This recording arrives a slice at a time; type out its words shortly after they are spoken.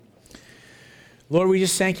Lord, we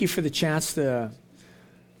just thank you for the chance to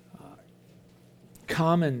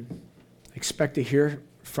come and expect to hear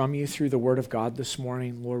from you through the word of God this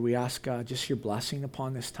morning. Lord, we ask just your blessing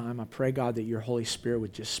upon this time. I pray, God, that your Holy Spirit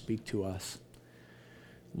would just speak to us.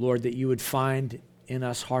 Lord, that you would find in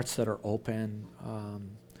us hearts that are open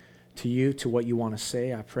to you, to what you want to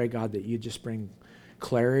say. I pray, God, that you just bring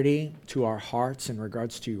clarity to our hearts in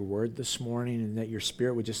regards to your word this morning, and that your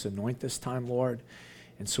Spirit would just anoint this time, Lord.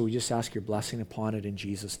 And so we just ask your blessing upon it in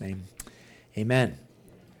Jesus' name. Amen.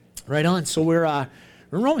 Right on. So we're in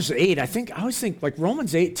Romans 8. I always think like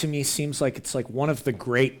Romans 8 to me seems like it's like one of the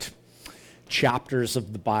great chapters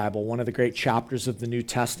of the Bible, one of the great chapters of the New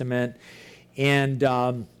Testament. And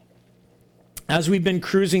as we've been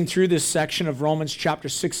cruising through this section of Romans chapter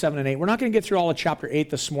 6, 7, and 8, we're not going to get through all of chapter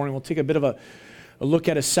 8 this morning. We'll take a bit of a look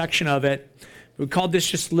at a section of it. We called this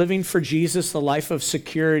just Living for Jesus, the Life of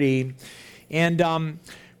Security. And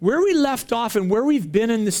where we left off and where we've been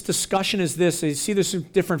in this discussion is this. You see there's some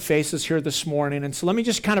different faces here this morning. And so let me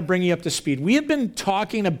just kind of bring you up to speed. We have been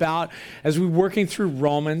talking about, as we're working through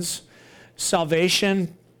Romans,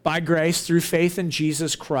 salvation by grace through faith in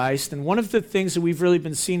Jesus Christ. And one of the things that we've really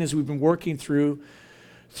been seeing as we've been working through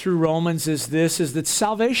Romans is that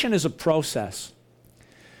salvation is a process.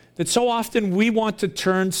 That so often we want to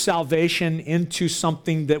turn salvation into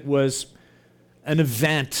something that was an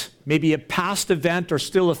event, maybe a past event or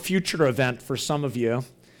still a future event for some of you.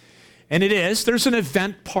 And it is. There's an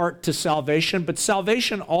event part to salvation, but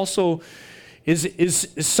salvation also is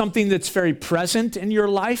something that's very present in your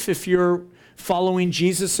life if you're following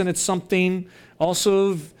Jesus, and it's something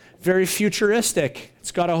also very futuristic.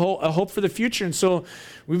 It's got a hope for the future. And so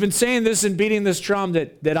we've been saying this and beating this drum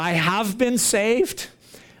that I have been saved,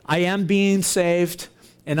 I am being saved,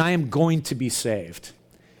 and I am going to be saved.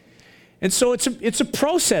 And so it's a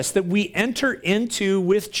process that we enter into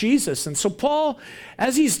with Jesus. And so Paul,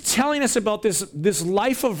 as he's telling us about this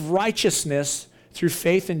life of righteousness through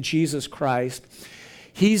faith in Jesus Christ,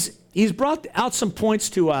 he's brought out some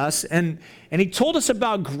points to us, and he told us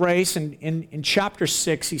about grace. And in chapter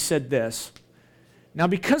 6, he said this: now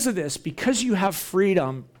because of this, because you have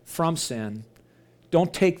freedom from sin,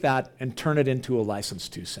 don't take that and turn it into a license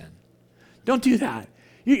to sin. Don't do that.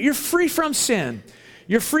 You're free from sin.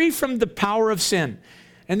 You're free from the power of sin.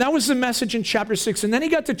 And that was the message in chapter 6. And then he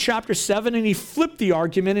got to chapter 7 and he flipped the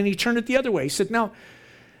argument and he turned it the other way. He said, now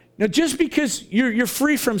just because you're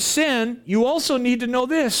free from sin, you also need to know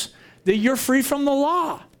this, that you're free from the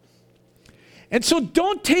law. And so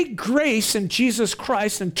don't take grace in Jesus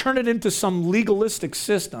Christ and turn it into some legalistic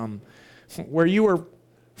system where you were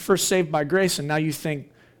first saved by grace and now you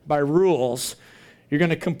think by rules you're going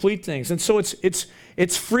to complete things. And so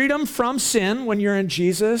it's freedom from sin when you're in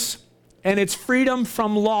Jesus, and it's freedom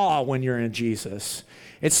from law when you're in Jesus.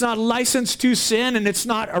 It's not license to sin, and it's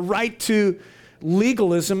not a right to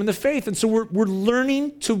legalism in the faith. And so we're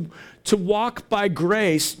learning to walk by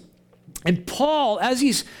grace. And Paul, as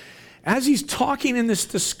he's talking in this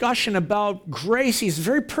discussion about grace, he's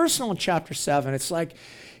very personal in chapter 7. It's like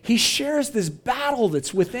he shares this battle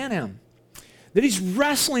that's within him, that he's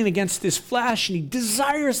wrestling against this flesh, and he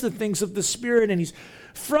desires the things of the Spirit, and he's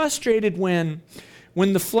frustrated when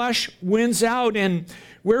the flesh wins out. And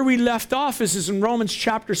where we left off is in Romans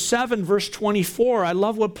chapter 7, verse 24. I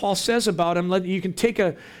love what Paul says about him. You can take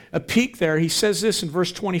a peek there. He says this in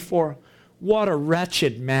verse 24, "What a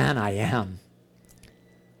wretched man I am.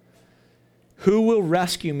 Who will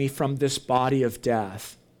rescue me from this body of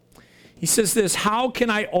death?" He says this, how can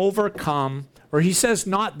I overcome? Or he says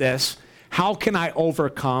not this, how can I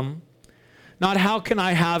overcome? Not how can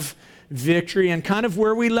I have victory? And kind of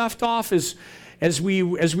where we left off is, as we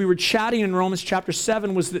were chatting in Romans chapter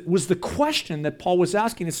 7 was the question that Paul was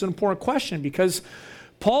asking. It's an important question because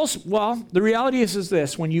the reality is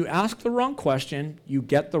this: when you ask the wrong question, you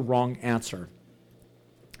get the wrong answer.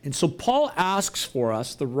 And so Paul asks for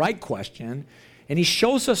us the right question, and he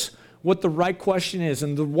shows us what the right question is.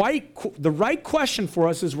 And the right question for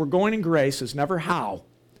us as we're going in grace is never how.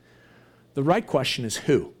 The right question is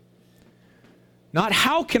who. Not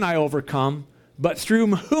how can I overcome, but through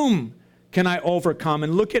whom can I overcome?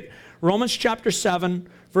 And look at Romans chapter 7,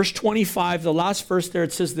 verse 25, the last verse there,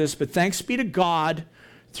 it says this: "But thanks be to God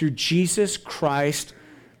through Jesus Christ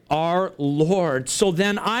our Lord. So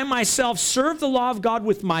then I myself serve the law of God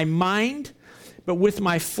with my mind, but with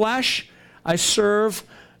my flesh I serve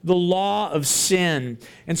the law of sin."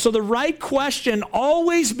 And so the right question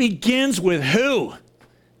always begins with who?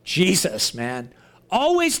 Jesus, man.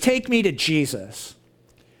 Always take me to Jesus.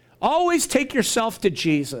 Always take yourself to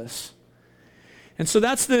Jesus. And so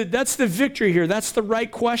that's the victory here. That's the right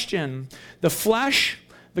question. The flesh,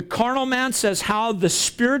 The carnal man says how, the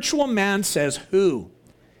spiritual man says who.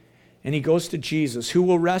 And he goes to Jesus. Who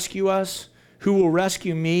will rescue us? Who will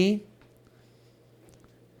rescue me?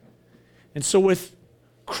 And so with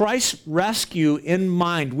Christ's rescue in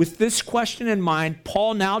mind, with this question in mind,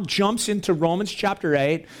 Paul now jumps into Romans chapter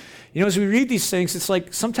 8. As we read these things, it's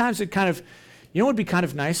like sometimes it kind of, what would be kind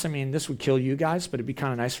of nice? I mean, this would kill you guys, but it'd be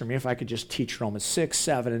kind of nice for me if I could just teach Romans 6,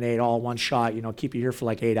 7, and 8 all in one shot, keep you here for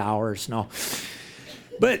like 8 hours. No.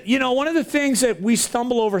 But, one of the things that we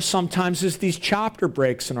stumble over sometimes is these chapter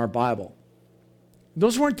breaks in our Bible.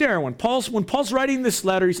 Those weren't there. When Paul's writing this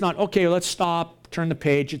letter, he's not, okay, let's stop, turn the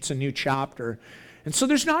page, it's a new chapter. And so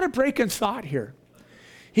there's not a break in thought here.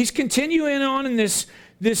 He's continuing on in this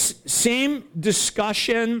same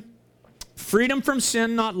discussion, freedom from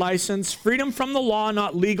sin, not license, freedom from the law,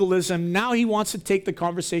 not legalism. Now he wants to take the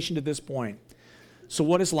conversation to this point. So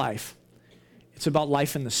what is life? It's about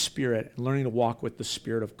life in the Spirit and learning to walk with the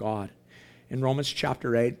Spirit of God. In Romans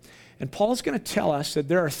chapter 8. And Paul's going to tell us that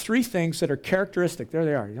there are 3 things that are characteristic. There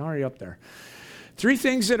they are. You're already up there. 3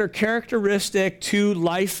 things that are characteristic to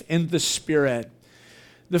life in the Spirit.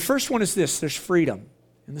 The first one is this. There's freedom.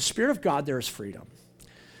 In the Spirit of God, there is freedom.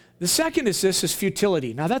 The second is this, is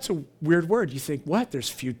futility. Now, that's a weird word. You think, what? There's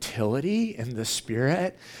futility in the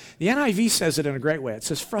Spirit? The NIV says it in a great way. It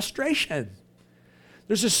says frustration.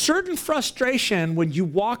 There's a certain frustration when you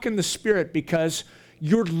walk in the Spirit because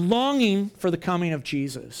you're longing for the coming of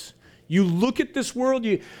Jesus. You look at this world,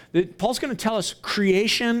 Paul's going to tell us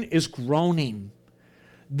creation is groaning,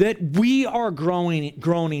 that we are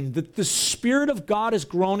groaning, that the Spirit of God is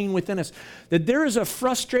groaning within us, that there is a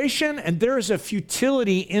frustration and there is a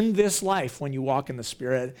futility in this life when you walk in the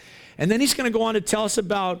Spirit. And then he's going to go on to tell us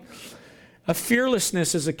about a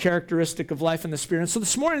fearlessness as a characteristic of life in the Spirit. And so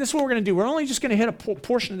this morning, this is what we're going to do. We're only just going to hit a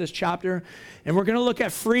portion of this chapter, and we're going to look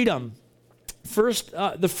at freedom. First,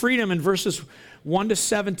 the freedom in verses 1 to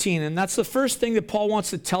 17. And that's the first thing that Paul wants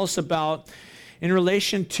to tell us about in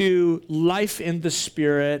relation to life in the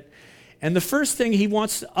Spirit. And the first thing he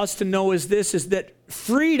wants us to know is this, is that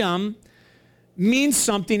freedom means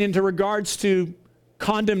something in regards to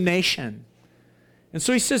condemnation. And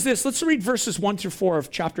so he says this. Let's read verses 1 through 4 of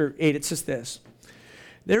chapter 8. It says this.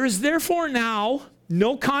 There is therefore now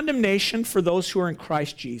no condemnation for those who are in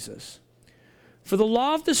Christ Jesus. For the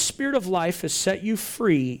law of the Spirit of life has set you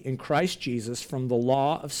free in Christ Jesus from the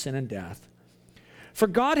law of sin and death. For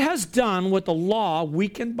God has done what the law,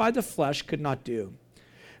 weakened by the flesh, could not do.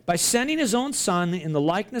 By sending his own Son in the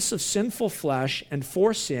likeness of sinful flesh and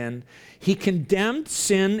for sin, he condemned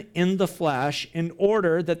sin in the flesh in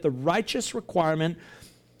order that the righteous requirement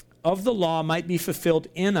of the law might be fulfilled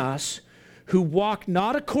in us, who walk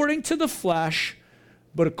not according to the flesh,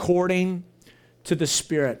 but according to the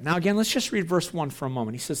Spirit. Now again, let's just read verse 1 for a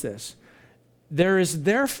moment. He says this. There is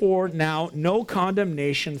therefore now no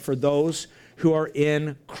condemnation for those who are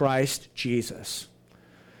in Christ Jesus.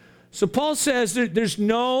 So Paul says there's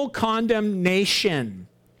no condemnation.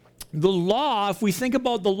 The law, if we think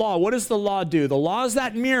about the law, what does the law do? The law is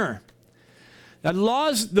that mirror. The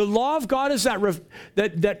law of God is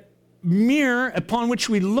that mirror upon which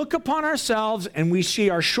we look upon ourselves and we see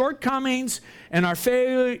our shortcomings and our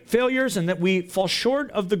failures and that we fall short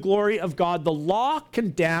of the glory of God. The law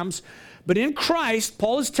condemns, but in Christ,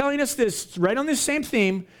 Paul is telling us this, right on this same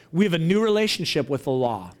theme, we have a new relationship with the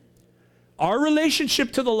law. Our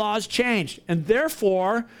relationship to the law has changed, and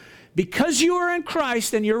therefore, because you are in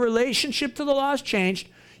Christ and your relationship to the law has changed,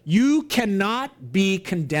 you cannot be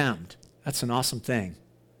condemned. That's an awesome thing.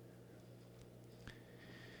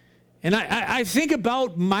 And I think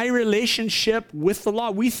about my relationship with the law.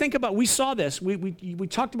 We saw this. We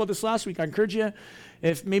talked about this last week. I encourage you,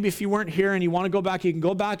 if you weren't here and you want to go back, you can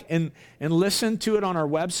go back and listen to it on our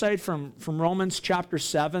website from Romans chapter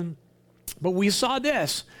 7. But we saw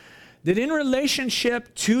this, that in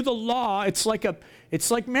relationship to the law, it's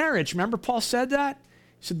like marriage. Remember Paul said that?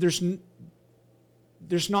 He said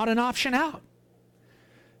there's not an option out.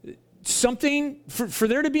 Something, for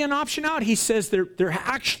there to be an option out, he says there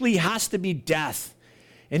actually has to be death.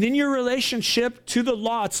 And in your relationship to the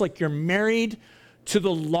law, it's like you're married to the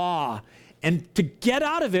law. And to get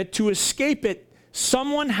out of it, to escape it,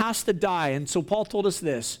 someone has to die. And so Paul told us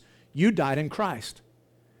this, you died in Christ.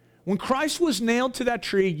 When Christ was nailed to that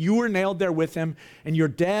tree, you were nailed there with him, and you're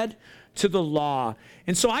dead to the law.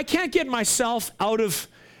 And so I can't get myself out of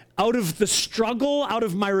the struggle, out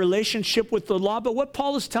of my relationship with the law. But what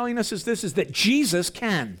Paul is telling us is this, is that Jesus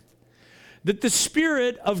can. That the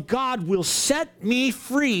Spirit of God will set me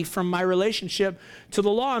free from my relationship to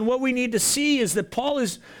the law. And what we need to see is that Paul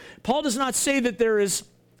does not say that there is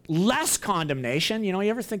less condemnation. You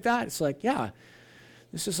ever think that? It's like, yeah,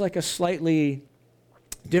 This is like a slightly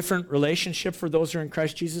different relationship for those who are in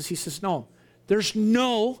Christ Jesus. He says, no, there's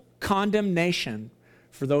no condemnation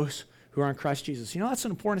for those who are in Christ Jesus. You know, that's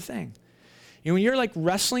an important thing. You know, when you're like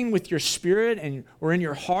wrestling with your spirit or in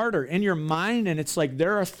your heart or in your mind, and it's like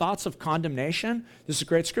there are thoughts of condemnation, this is a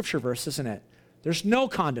great scripture verse, isn't it? There's no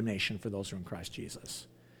condemnation for those who are in Christ Jesus.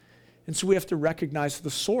 And so we have to recognize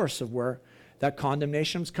the source of where that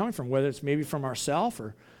condemnation is coming from, whether it's maybe from ourselves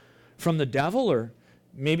or from the devil or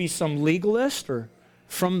maybe some legalist or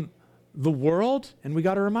from the world. And we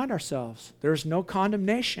got to remind ourselves, there's no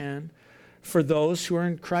condemnation for those who are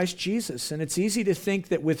in Christ Jesus. And it's easy to think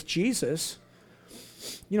that with Jesus,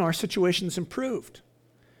 you know, our situation's improved.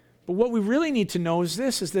 But what we really need to know is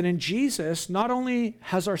this, is that in Jesus, not only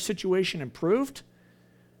has our situation improved,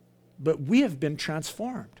 but we have been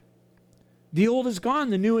transformed. The old is gone,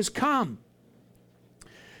 the new has come.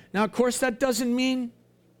 Now, of course, that doesn't mean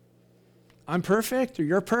I'm perfect or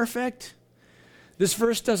you're perfect. This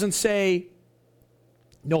verse doesn't say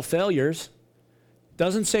no failures,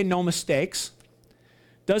 doesn't say no mistakes,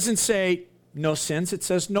 doesn't say no sins. It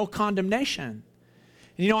says no condemnation.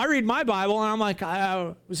 And, you know, I read my Bible and I'm like,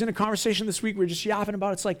 I was in a conversation this week, we were just yapping about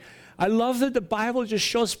it. It's like, I love that the Bible just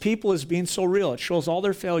shows people as being so real. It shows all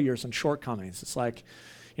their failures and shortcomings. It's like,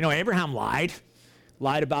 you know, Abraham lied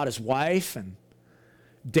about his wife, and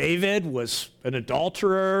David was an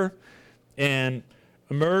adulterer and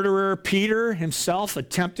a murderer. Peter himself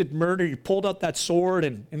attempted murder. He pulled out that sword,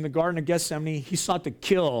 and in the Garden of Gethsemane, he sought to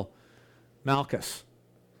kill Malchus.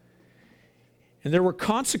 And there were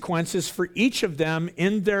consequences for each of them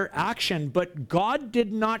in their action, but God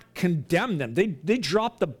did not condemn them. They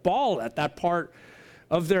dropped the ball at that part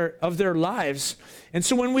of their lives. And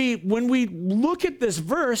so when we look at this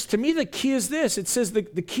verse, to me the key is this. It says the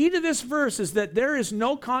key to this verse is that there is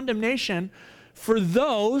no condemnation for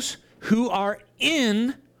those who are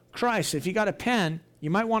in Christ. If you got a pen, you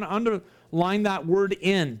might want to underline that word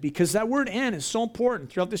in, because that word in is so important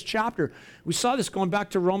throughout this chapter. We saw this going back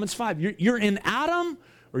to Romans 5. You're in Adam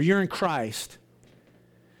or you're in Christ.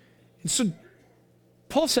 And so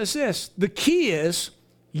Paul says this, the key is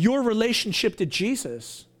your relationship to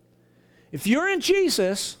Jesus. If you're in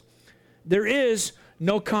Jesus, there is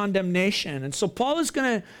no condemnation. And so Paul is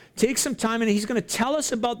going to take some time and he's going to tell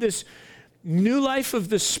us about this new life of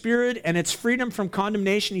the Spirit and its freedom from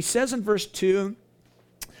condemnation. He says in verse 2,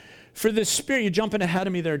 for the Spirit, you're jumping ahead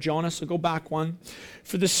of me there, Jonas, so go back one.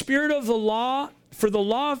 For the law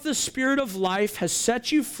of the Spirit of life has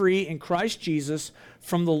set you free in Christ Jesus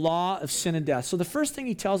from the law of sin and death. So the first thing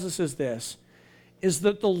he tells us is this, is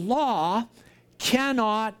that the law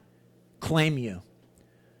cannot claim you.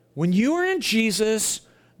 When you are in Jesus,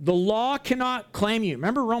 the law cannot claim you.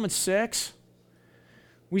 Remember Romans 6?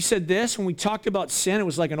 We said this when we talked about sin. It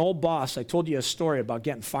was like an old boss. I told you a story about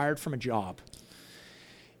getting fired from a job.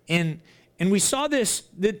 And we saw this,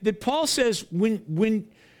 that Paul says when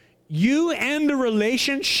you end a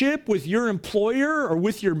relationship with your employer or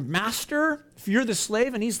with your master, if you're the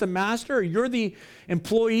slave and he's the master, or you're the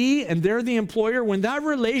employee and they're the employer, when that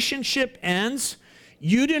relationship ends,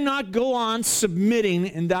 you do not go on submitting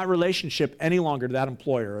in that relationship any longer to that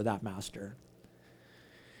employer or that master.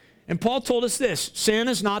 And Paul told us this, sin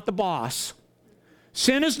is not the boss.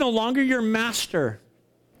 Sin is no longer your master.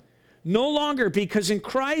 No longer, because in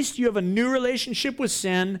Christ you have a new relationship with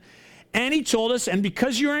sin. And he told us, and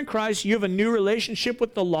because you're in Christ, you have a new relationship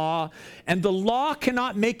with the law, and the law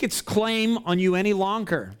cannot make its claim on you any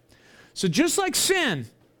longer. So just like sin,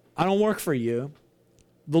 I don't work for you.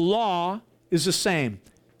 The law is the same.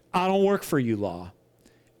 I don't work for you, law.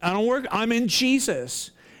 I'm in Jesus.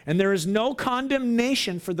 And there is no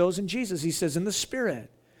condemnation for those in Jesus. He says, in the Spirit,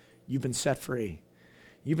 you've been set free.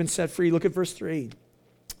 You've been set free. Look at verse 3.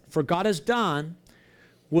 For God has done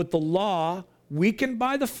what the law, weakened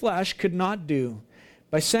by the flesh, could not do.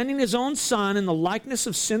 By sending his own Son in the likeness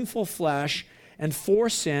of sinful flesh, and for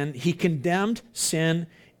sin, he condemned sin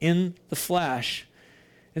in the flesh.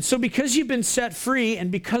 And so because you've been set free,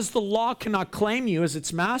 and because the law cannot claim you as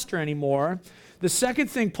its master anymore, the second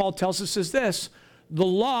thing Paul tells us is this, the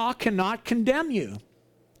law cannot condemn you.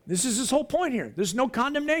 This is his whole point here. There's no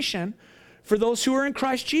condemnation for those who are in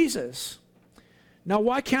Christ Jesus. Now,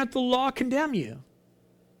 why can't the law condemn you?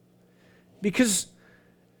 Because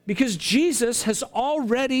Jesus has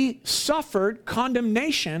already suffered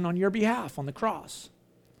condemnation on your behalf on the cross.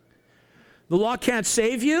 The law can't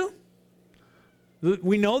save you.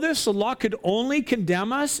 We know this. The law could only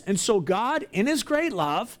condemn us. And so God, in his great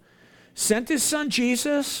love, sent his Son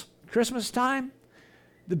Jesus, Christmas time,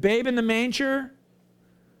 the babe in the manger,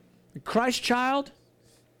 the Christ child.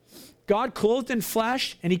 God clothed in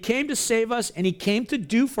flesh, and he came to save us, and he came to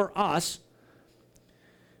do for us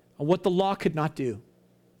what the law could not do.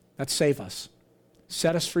 That's save us,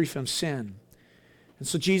 set us free from sin. And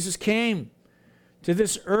so Jesus came to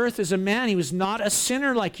this earth as a man. He was not a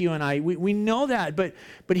sinner like you and I. We know that, but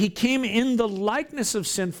he came in the likeness of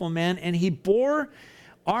sinful man, and he bore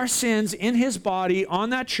our sins in his body on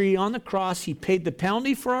that tree, on the cross. He paid the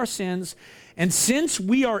penalty for our sins. And since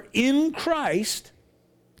we are in Christ,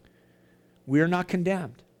 we are not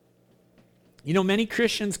condemned. You know, many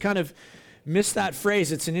Christians kind of miss that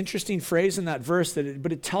phrase. It's an interesting phrase in that verse,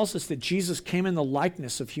 but it tells us that Jesus came in the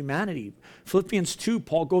likeness of humanity. Philippians 2,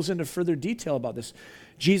 Paul goes into further detail about this.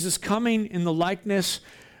 Jesus coming in the likeness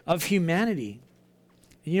of humanity.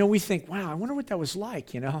 You know, we think, wow, I wonder what that was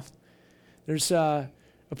like, you know. There's a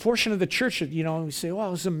portion of the church, you know, we say, well,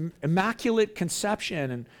 it was an immaculate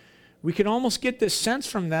conception. And we can almost get this sense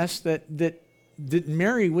from this that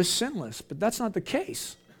Mary was sinless, but that's not the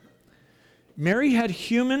case. Mary had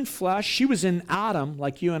human flesh. She was in Adam,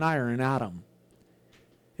 like you and I are in Adam.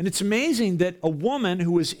 And it's amazing that a woman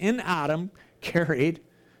who was in Adam carried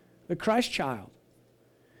the Christ child.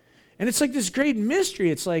 And it's like this great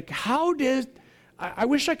mystery. It's like, I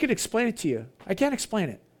wish I could explain it to you. I can't explain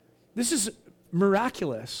it. This is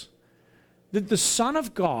miraculous that the Son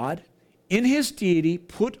of God in his deity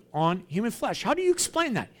put on human flesh. How do you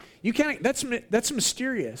explain that? You can't. That's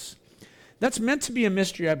mysterious. That's meant to be a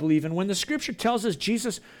mystery, I believe. And when the scripture tells us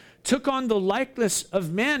Jesus took on the likeness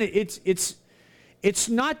of man, it's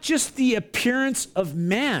not just the appearance of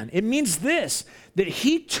man. It means this, that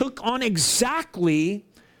he took on exactly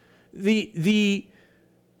the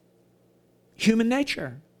human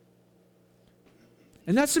nature.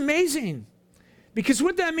 And that's amazing. Because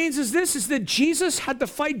what that means is this, is that Jesus had to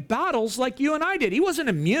fight battles like you and I did. He wasn't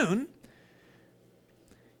immune.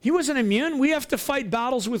 He wasn't immune. We have to fight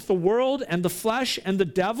battles with the world and the flesh and the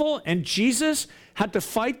devil, and Jesus had to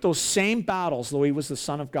fight those same battles, though he was the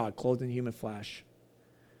Son of God, clothed in human flesh.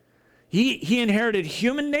 He inherited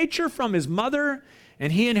human nature from his mother,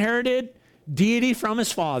 and he inherited deity from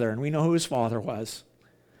his father, and we know who his father was.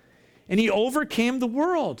 And he overcame the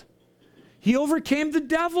world. He overcame the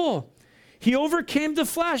devil. He overcame the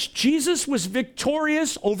flesh. Jesus was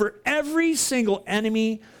victorious over every single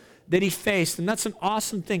enemy that he faced. And that's an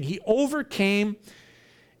awesome thing. He overcame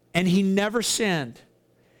and he never sinned.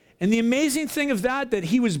 And the amazing thing of that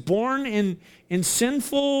he was born in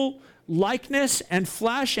sinful likeness and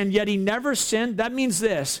flesh, and yet he never sinned. That means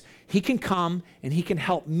this: he can come and he can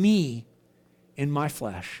help me in my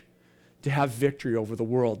flesh to have victory over the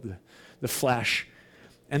world, the flesh,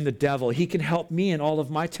 and the devil. He can help me in all of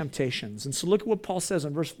my temptations. And so look at what Paul says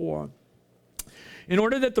in verse 4. In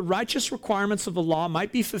order that the righteous requirements of the law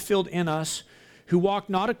might be fulfilled in us, who walk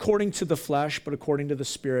not according to the flesh, but according to the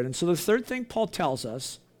Spirit. And so the third thing Paul tells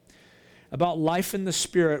us about life in the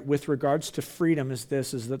Spirit with regards to freedom is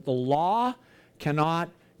this, is that the law cannot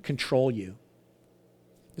control you.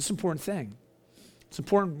 This is an important thing. It's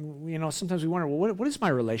important, you know, sometimes we wonder, well, what is my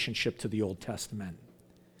relationship to the Old Testament?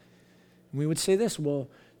 And we would say this, well,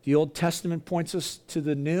 the Old Testament points us to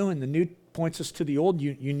the New, and the New points us to the Old.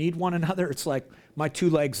 You need one another. It's like my two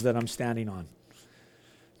legs that I'm standing on.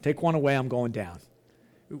 Take one away, I'm going down.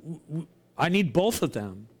 I need both of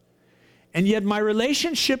them. And yet my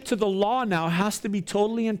relationship to the law now has to be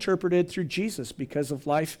totally interpreted through Jesus because of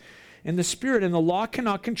life in the Spirit. And the law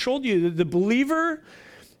cannot control you. The believer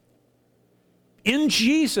in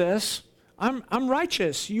Jesus, I'm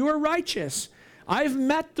righteous. You are righteous. I've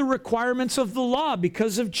met the requirements of the law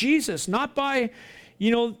because of Jesus, not by,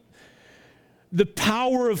 the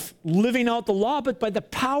power of living out the law, but by the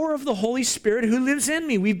power of the Holy Spirit who lives in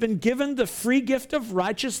me. We've been given the free gift of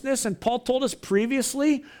righteousness, and Paul told us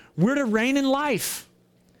previously, we're to reign in life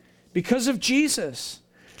because of Jesus.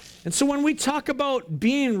 And so when we talk about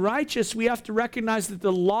being righteous, we have to recognize that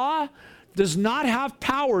the law does not have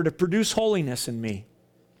power to produce holiness in me.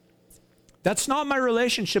 That's not my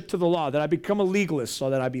relationship to the law, that I become a legalist so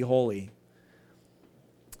that I be holy.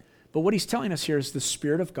 But what he's telling us here is the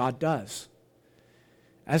Spirit of God does.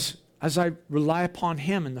 As I rely upon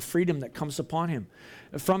him and the freedom that comes upon him,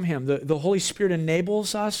 from him, the Holy Spirit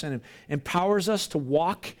enables us and empowers us to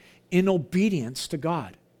walk in obedience to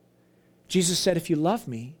God. Jesus said, if you love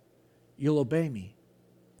me, you'll obey me.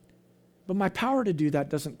 But my power to do that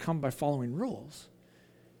doesn't come by following rules.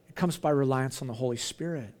 It comes by reliance on the Holy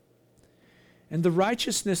Spirit. And the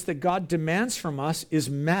righteousness that God demands from us is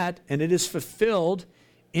met, and it is fulfilled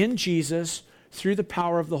in Jesus through the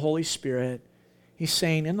power of the Holy Spirit. He's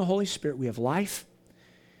saying in the Holy Spirit we have life.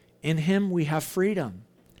 In him we have freedom.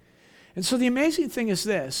 And so the amazing thing is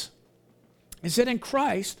this, is that in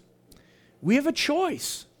Christ, We have a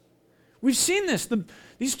choice. We've seen this.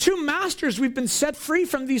 These two masters, we've been set free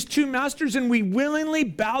from these two masters, and we willingly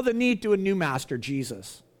bow the knee to a new master,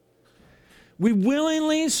 Jesus. We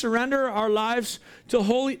willingly surrender our lives to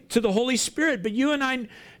the Holy Spirit. But you and I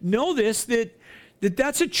know this,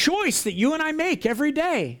 that's a choice that you and I make every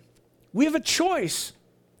day. We have a choice.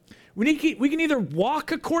 We can either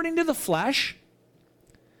walk according to the flesh,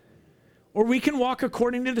 or we can walk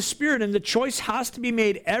according to the Spirit. And the choice has to be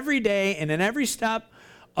made every day and in every step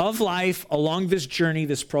of life along this journey,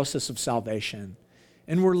 this process of salvation.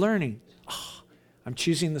 And we're learning, I'm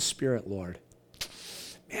choosing the Spirit, Lord.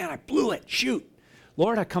 Man, I blew it. Shoot.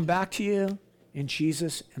 Lord, I come back to you in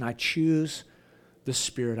Jesus, and I choose the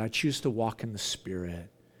Spirit. I choose to walk in the Spirit.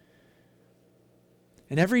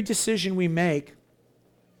 And every decision we make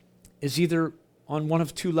is either on one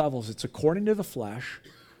of two levels. It's according to the flesh,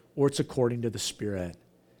 or it's according to the Spirit.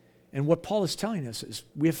 And what Paul is telling us is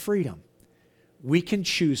we have freedom. We can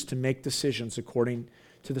choose to make decisions according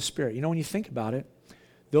to the Spirit. You know, when you think about it,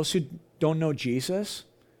 those who don't know Jesus,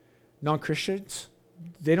 non-Christians,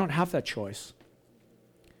 they don't have that choice.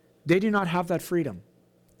 They do not have that freedom.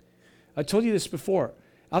 I told you this before.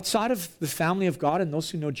 Outside of the family of God and those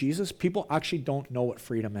who know Jesus, people actually don't know what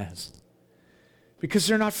freedom is because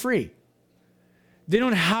they're not free. They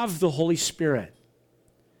don't have the Holy Spirit.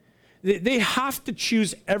 They have to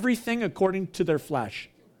choose everything according to their flesh.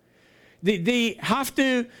 They have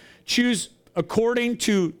to choose according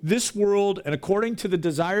to this world and according to the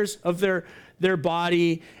desires of their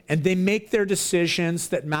body, and they make their decisions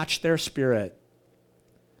that match their spirit.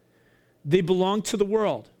 They belong to the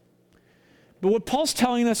world. But what Paul's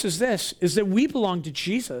telling us is this, is that we belong to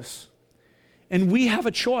Jesus, and we have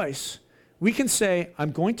a choice. We can say,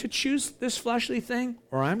 I'm going to choose this fleshly thing,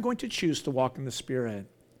 or I'm going to choose to walk in the Spirit.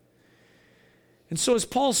 And so as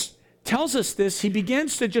Paul tells us this, he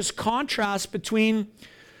begins to just contrast between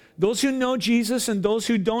those who know Jesus and those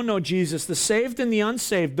who don't know Jesus, the saved and the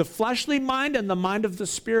unsaved, the fleshly mind and the mind of the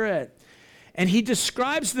Spirit. And he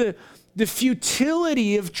describes the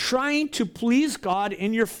futility of trying to please God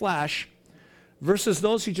in your flesh versus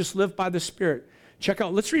those who just live by the Spirit. Check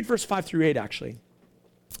out, let's read verse 5 through 8 actually.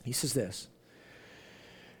 He says this,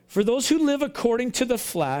 for those who live according to the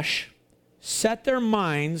flesh set their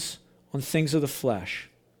minds on things of the flesh.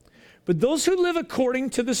 But those who live according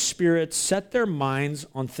to the Spirit set their minds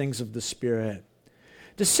on things of the Spirit.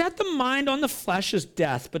 To set the mind on the flesh is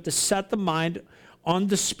death, but to set the mind on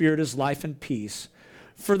the Spirit is life and peace.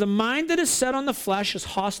 For the mind that is set on the flesh is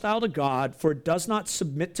hostile to God, for it does not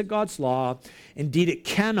submit to God's law. Indeed, it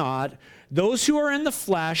cannot. Those who are in the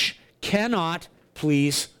flesh cannot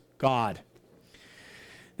please God.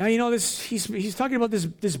 Now, you know, he's talking about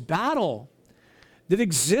this battle that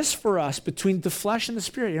exists for us between the flesh and the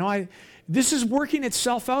Spirit. You know, this is working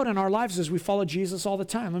itself out in our lives as we follow Jesus all the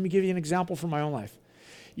time. Let me give you an example from my own life.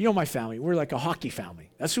 You know my family. We're like a hockey family.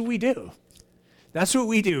 That's what we do. That's what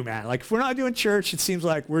we do, man. Like, if we're not doing church, it seems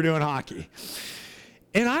like we're doing hockey.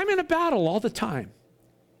 And I'm in a battle all the time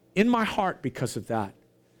in my heart because of that.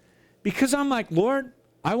 Because I'm like, Lord,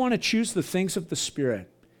 I want to choose the things of the Spirit.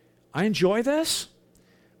 I enjoy this,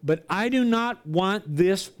 but I do not want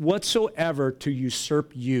this whatsoever to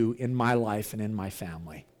usurp you in my life and in my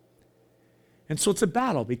family. And so it's a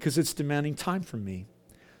battle because it's demanding time from me.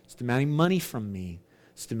 It's demanding money from me.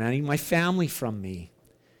 It's demanding my family from me.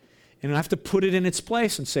 And I have to put it in its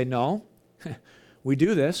place and say, no, we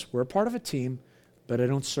do this. We're a part of a team, but I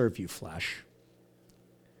don't serve you, flesh.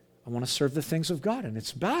 I want to serve the things of God, and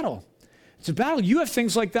it's a battle. It's a battle. You have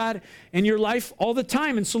things like that in your life all the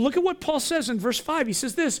time. And so look at what Paul says in verse 5. He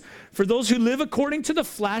says this, for those who live according to the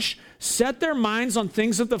flesh set their minds on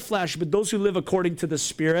things of the flesh, but those who live according to the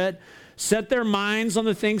Spirit set their minds on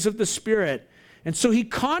the things of the Spirit. And so he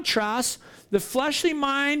contrasts the fleshly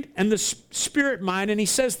mind and the spirit mind, and he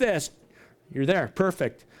says this. You're there,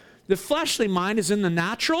 perfect. The fleshly mind is in the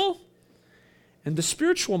natural, and the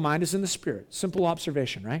spiritual mind is in the Spirit. Simple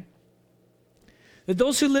observation, right? That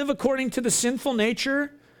those who live according to the sinful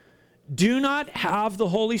nature do not have the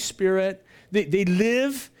Holy Spirit. They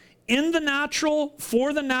live in the natural,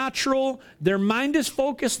 for the natural. Their mind is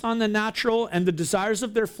focused on the natural and the desires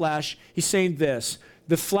of their flesh. He's saying this,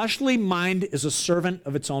 the fleshly mind is a servant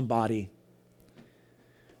of its own body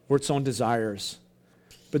or its own desires.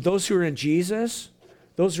 But those who are in Jesus,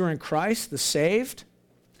 those who are in Christ, the saved,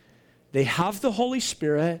 they have the Holy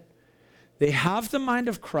Spirit, they have the mind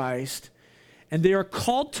of Christ, and they are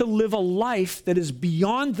called to live a life that is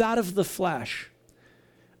beyond that of the flesh,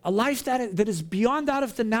 a life that is beyond that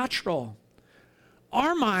of the natural.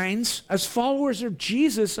 Our minds, as followers of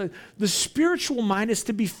Jesus, the spiritual mind is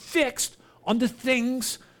to be fixed on the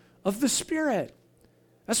things of the Spirit.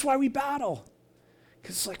 That's why we battle.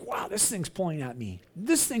 Because it's like, wow, this thing's pulling at me.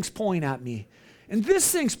 This thing's pulling at me. And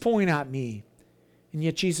this thing's pulling at me. And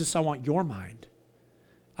yet, Jesus, I want your mind.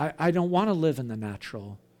 I don't want to live in the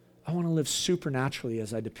natural. I want to live supernaturally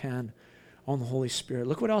as I depend on the Holy Spirit.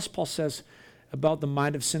 Look what else Paul says about the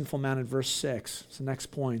mind of sinful man in verse 6. It's the next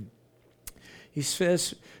point. He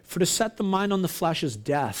says, for to set the mind on the flesh is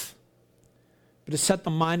death, but to set the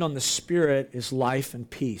mind on the Spirit is life and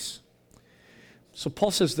peace. So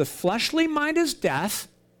Paul says the fleshly mind is death,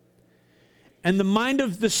 and the mind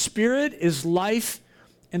of the Spirit is life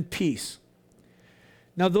and peace.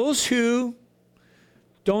 Now those who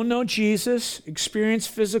don't know Jesus experience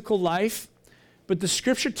physical life, but the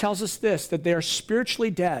Scripture tells us this, that they are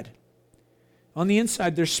spiritually dead. On the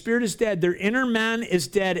inside, their spirit is dead. Their inner man is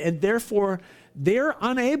dead, and therefore they're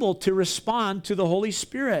unable to respond to the Holy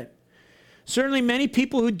Spirit. Certainly many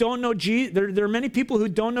people who don't know Jesus, there are many people who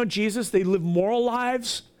don't know Jesus. They live moral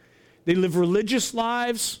lives. They live religious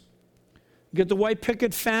lives. You get the white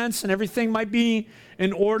picket fence and everything might be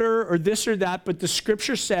in order or this or that, but the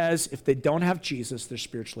Scripture says if they don't have Jesus, they're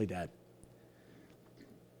spiritually dead.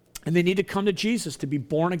 And they need to come to Jesus to be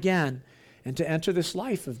born again and to enter this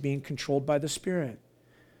life of being controlled by the Spirit.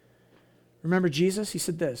 Remember Jesus? He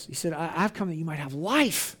said this. He said, I've come that you might have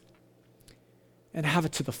life and have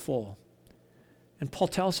it to the full. And Paul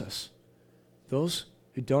tells us, those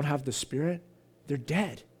who don't have the Spirit, they're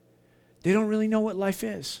dead. They don't really know what life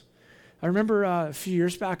is. I remember a few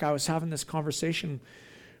years back, I was having this conversation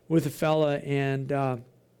with a fella, and it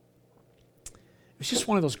was just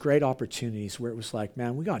one of those great opportunities where it was like,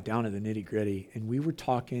 man, we got down to the nitty gritty, and we were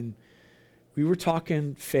talking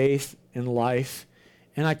faith and life.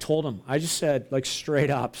 And I told him, I just said, like,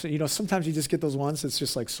 straight up. So, sometimes you just get those ones that's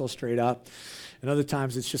just like so straight up. And other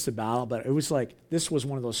times it's just a battle. But it was like, this was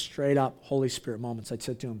one of those straight up Holy Spirit moments. I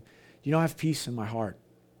said to him, I have peace in my heart.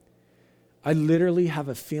 I literally have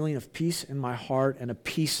a feeling of peace in my heart and a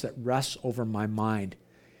peace that rests over my mind.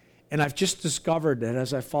 And I've just discovered that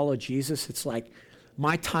as I follow Jesus, it's like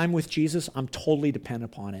my time with Jesus, I'm totally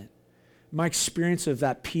dependent upon it. My experience of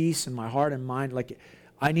that peace in my heart and mind, like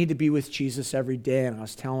I need to be with Jesus every day. And I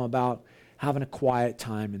was telling him about having a quiet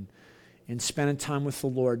time and spending time with the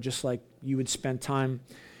Lord, just like you would spend time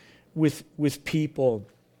with people.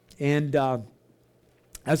 And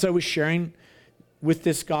as I was sharing with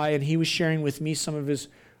this guy, and he was sharing with me some of his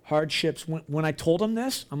hardships, when I told him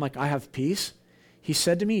this, I'm like, I have peace. He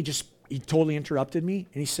said to me, he totally interrupted me,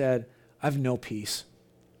 and he said, I have no peace.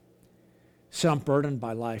 He said, I'm burdened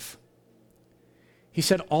by life. He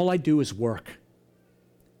said, all I do is work.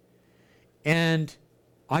 And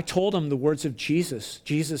I told him the words of Jesus.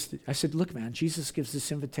 I said, look, man, Jesus gives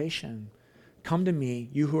this invitation. Come to me,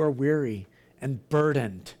 you who are weary and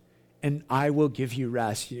burdened, and I will give you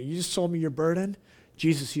rest. You just told me you're burdened.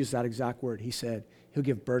 Jesus used that exact word. He said, he'll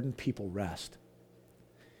give burdened people rest.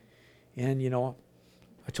 And,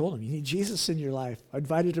 I told him, you need Jesus in your life. I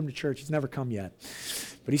invited him to church. He's never come yet.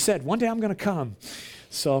 But he said, one day I'm going to come.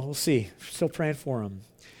 So we'll see. Still praying for him.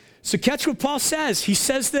 So catch what Paul says. He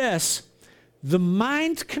says this, the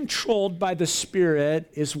mind controlled by the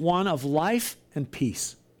Spirit is one of life and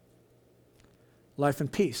peace. Life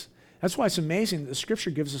and peace. That's why it's amazing that the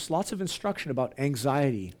Scripture gives us lots of instruction about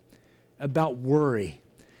anxiety, about worry.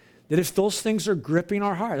 That if those things are gripping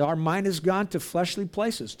our heart, our mind has gone to fleshly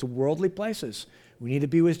places, to worldly places, we need to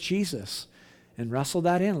be with Jesus and wrestle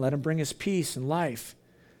that in. Let him bring us peace and life.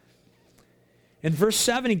 In verse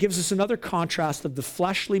 7, he gives us another contrast of the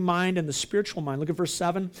fleshly mind and the spiritual mind. Look at verse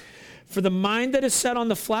 7. For the mind that is set on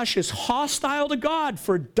the flesh is hostile to God,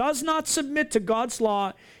 for it does not submit to God's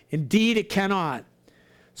law. Indeed, it cannot.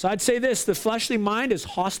 So I'd say this, the fleshly mind is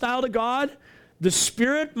hostile to God. The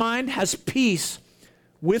spirit mind has peace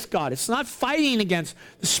with God. It's not fighting against.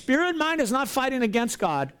 The spirit mind is not fighting against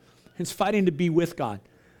God. It's fighting to be with God.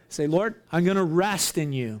 Say, Lord, I'm going to rest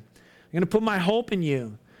in you. I'm going to put my hope in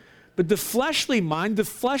you. But the fleshly mind, the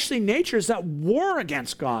fleshly nature is at war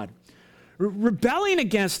against God. Rebelling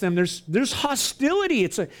against them. There's hostility.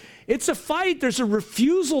 It's a fight. There's a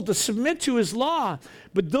refusal to submit to his law.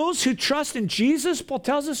 But those who trust in Jesus, Paul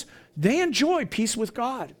tells us, they enjoy peace with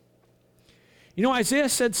God. Isaiah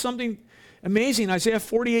said something amazing. Isaiah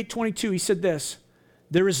 48:22, he said this,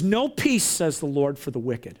 there is no peace, says the Lord, for the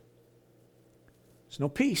wicked. There's no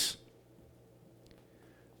peace.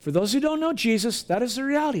 For those who don't know Jesus, that is the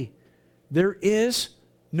reality. There is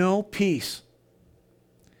no peace.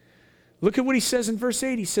 Look at what he says in verse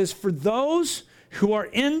 8. He says, for those who are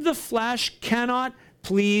in the flesh cannot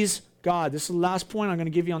please God. This is the last point I'm going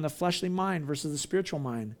to give you on the fleshly mind versus the spiritual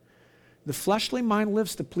mind. The fleshly mind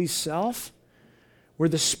lives to please self, where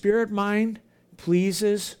the spirit mind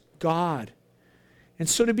pleases God. And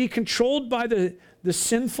so to be controlled by the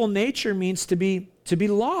sinful nature means to be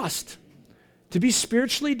lost, to be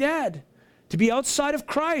spiritually dead, to be outside of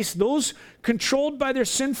Christ. Those controlled by their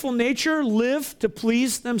sinful nature live to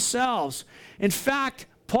please themselves. In fact,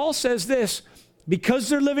 Paul says this, because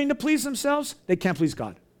they're living to please themselves, they can't please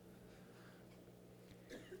God.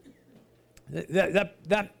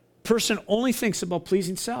 That person only thinks about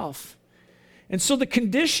pleasing self. And so the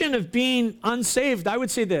condition of being unsaved, I would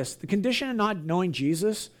say this, the condition of not knowing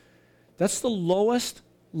Jesus, that's the lowest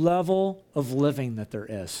level of living that there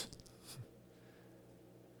is.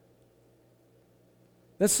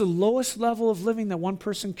 That's the lowest level of living that one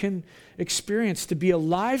person can experience, to be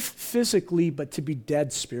alive physically, but to be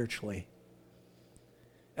dead spiritually.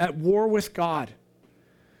 At war with God.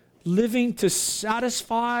 Living to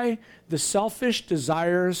satisfy the selfish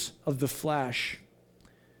desires of the flesh.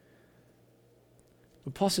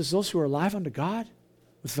 But Paul says those who are alive unto God,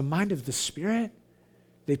 with the mind of the Spirit,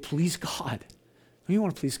 they please God. We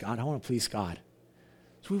want to please God. I want to please God.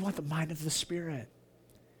 So we want the mind of the Spirit.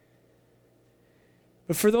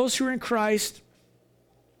 But for those who are in Christ,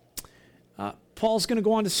 Paul's going to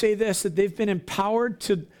go on to say this, that they've been empowered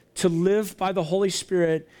to live by the Holy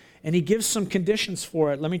Spirit, and he gives some conditions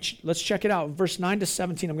for it. Let's check it out. Verse 9 to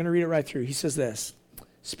 17, I'm going to read it right through. He says this,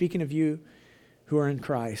 speaking of you who are in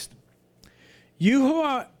Christ.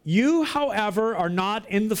 You, however, are not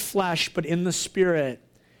in the flesh, but in the Spirit.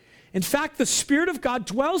 In fact, the Spirit of God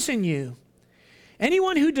dwells in you.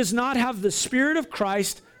 Anyone who does not have the Spirit of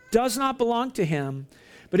Christ does not belong to him.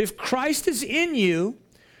 But if Christ is in you,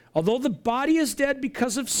 although the body is dead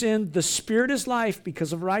because of sin, the Spirit is life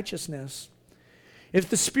because of righteousness. If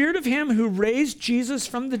the Spirit of him who raised Jesus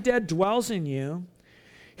from the dead dwells in you,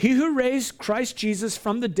 he who raised Christ Jesus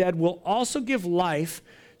from the dead will also give life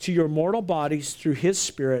to your mortal bodies through his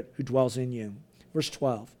Spirit who dwells in you. Verse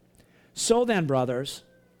 12. So then, brothers,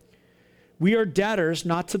 we are debtors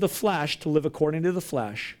not to the flesh to live according to the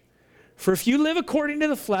flesh. For if you live according to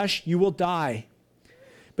the flesh, you will die.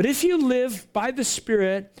 But if you live by the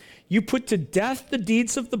Spirit, you put to death the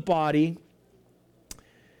deeds of the body,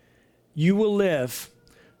 you will live.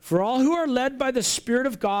 For all who are led by the Spirit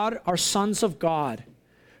of God are sons of God.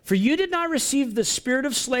 For you did not receive the spirit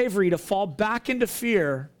of slavery to fall back into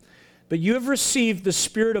fear, but you have received the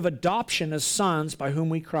spirit of adoption as sons, by whom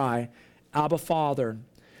we cry, Abba, Father.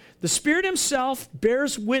 The Spirit himself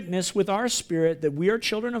bears witness with our spirit that we are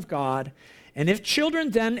children of God, and if children,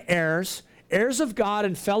 then heirs, heirs of God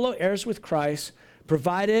and fellow heirs with Christ,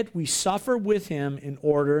 provided we suffer with him in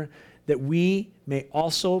order that we may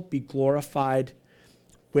also be glorified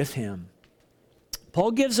with him.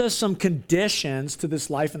 Paul gives us some conditions to this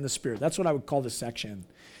life in the Spirit. That's what I would call this section.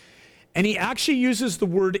 And he actually uses the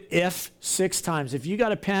word if 6 times. If you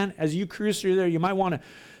got a pen, as you cruise through there, you might want to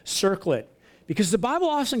circle it. Because the Bible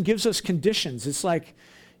often gives us conditions. It's like,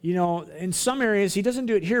 you know, in some areas, he doesn't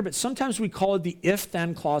do it here, but sometimes we call it the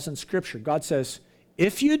if-then clause in Scripture. God says,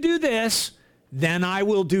 if you do this, then I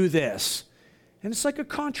will do this. And it's like a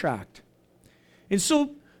contract. And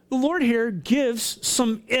so the Lord here gives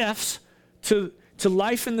some ifs to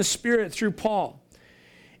life in the Spirit through Paul.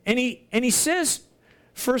 And he says,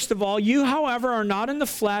 first of all, you, however, are not in the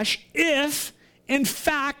flesh if, in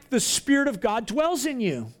fact, the Spirit of God dwells in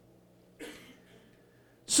you.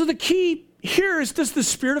 So the key here is, does the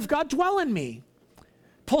Spirit of God dwell in me?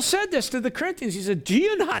 Paul said this to the Corinthians. He said, do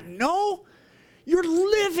you not know? You're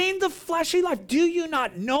living the fleshly life. Do you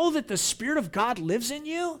not know that the Spirit of God lives in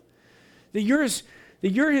you? That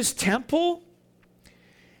you're his temple?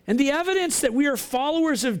 And the evidence that we are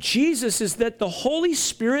followers of Jesus is that the Holy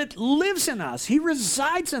Spirit lives in us. He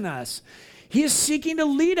resides in us. He is seeking to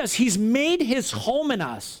lead us. He's made his home in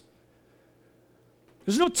us.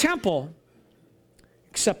 There's no temple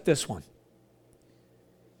except this one.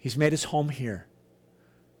 He's made his home here,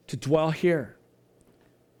 to dwell here.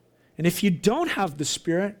 And if you don't have the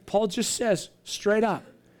Spirit, Paul just says straight up,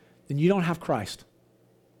 then you don't have Christ.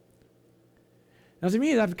 Now to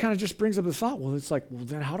me, that kind of just brings up the thought, well, it's like, well,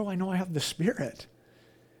 then how do I know I have the Spirit?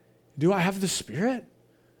 Do I have the Spirit?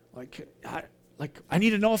 I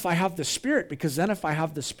need to know if I have the Spirit, because then if I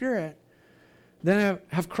have the Spirit, then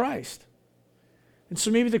I have Christ. And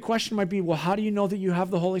so maybe the question might be, well, how do you know that you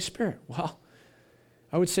have the Holy Spirit? Well,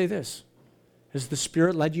 I would say this. Has the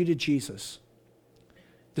Spirit led you to Jesus?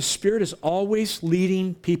 The Spirit is always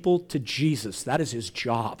leading people to Jesus. That is his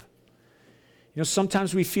job. You know,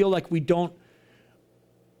 sometimes we feel like we don't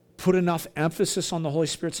put enough emphasis on the Holy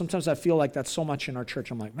Spirit. Sometimes I feel like that's so much in our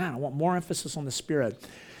church. I'm like, man, I want more emphasis on the Spirit.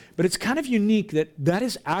 But it's kind of unique that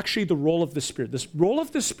is actually the role of the Spirit. This role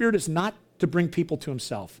of the Spirit is not to bring people to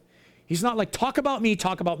himself. He's not like, talk about me,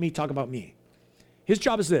 talk about me, talk about me. His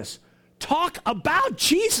job is this: talk about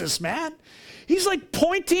Jesus, man. He's like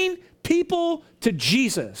pointing people to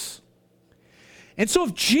Jesus. And so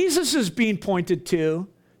if Jesus is being pointed to,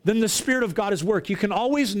 then the Spirit of God is work. You can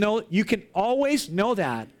always know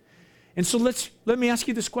that. And so let me ask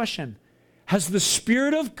you this question. Has the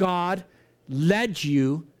Spirit of God led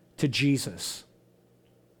you to Jesus?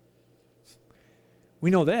 We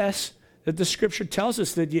know this, that the Scripture tells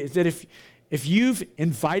us that if you've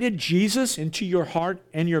invited Jesus into your heart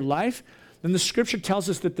and your life, then the Scripture tells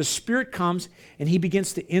us that the Spirit comes and he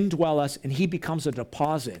begins to indwell us, and he becomes a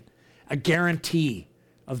deposit, a guarantee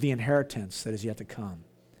of the inheritance that is yet to come.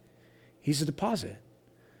 He's a deposit.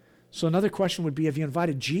 So another question would be, have you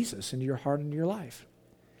invited Jesus into your heart and your life?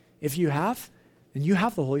 If you have, then you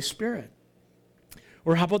have the Holy Spirit.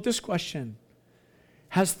 Or how about this question?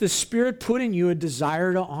 Has the Spirit put in you a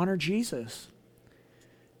desire to honor Jesus?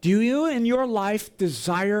 Do you in your life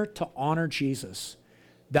desire to honor Jesus?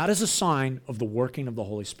 That is a sign of the working of the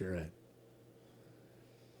Holy Spirit.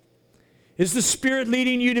 Is the Spirit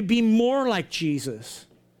leading you to be more like Jesus?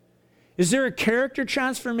 Is there a character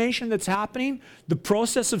transformation that's happening? The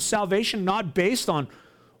process of salvation not based on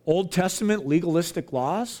Old Testament legalistic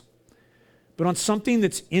laws, but on something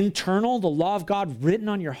that's internal, the law of God written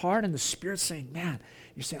on your heart, and the Spirit saying, man,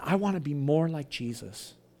 you're saying, I want to be more like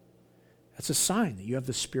Jesus. That's a sign that you have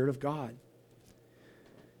the Spirit of God.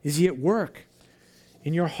 Is he at work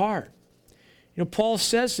in your heart? You know, Paul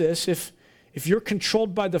says this, if you're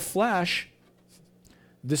controlled by the flesh,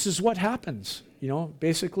 this is what happens. You know,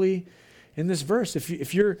 basically in this verse,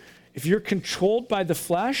 if you're controlled by the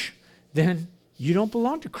flesh, then you don't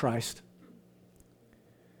belong to Christ.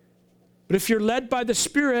 But if you're led by the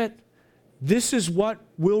Spirit, this is what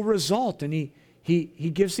will result. And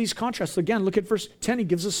he gives these contrasts. Again, look at verse 10. He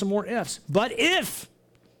gives us some more ifs. But if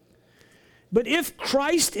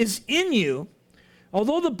Christ is in you,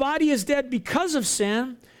 although the body is dead because of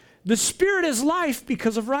sin, the Spirit is life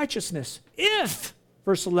because of righteousness. If,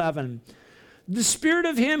 verse 11, the Spirit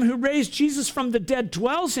of him who raised Jesus from the dead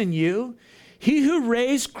dwells in you, he who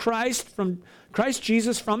raised Christ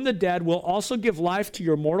Jesus from the dead will also give life to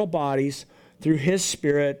your mortal bodies through his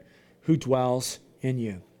Spirit who dwells in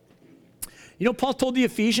you. You know, Paul told the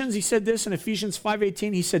Ephesians, he said this in Ephesians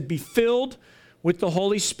 5:18, he said, be filled with the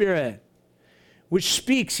Holy Spirit, which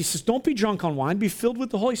speaks. He says, don't be drunk on wine, be filled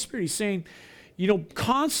with the Holy Spirit. He's saying, you know,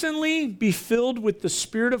 constantly be filled with the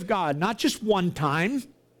Spirit of God, not just one time,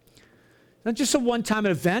 not just a one-time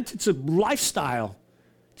event, it's a lifestyle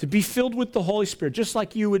to be filled with the Holy Spirit, just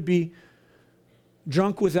like you would be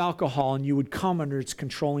drunk with alcohol and you would come under its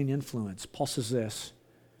controlling influence. Paul says this,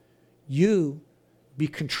 you be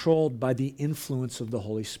controlled by the influence of the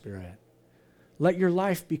Holy Spirit. Let your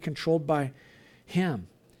life be controlled by him.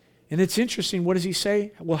 And it's interesting, what does he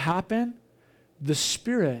say will happen? The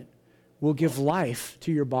Spirit will give life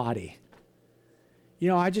to your body. You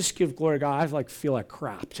know, I just give glory to God. I feel like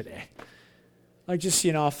crap today. Like just,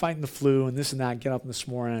 you know, fighting the flu and this and that, get up this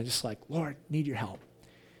morning, and I just like, Lord, need your help.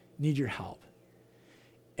 Need your help.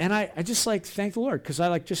 And I just thank the Lord, because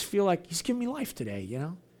I just feel like he's giving me life today, you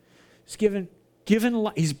know.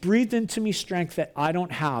 He's breathed into me strength that I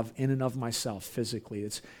don't have in and of myself physically.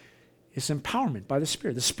 It's empowerment by the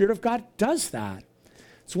Spirit. The Spirit of God does that.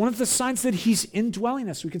 It's one of the signs that he's indwelling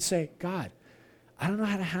us. We can say, God, I don't know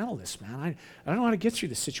how to handle this, man. I don't know how to get through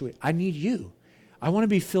this situation. I need you. I want to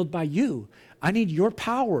be filled by you. I need your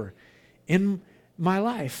power in my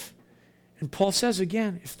life. And Paul says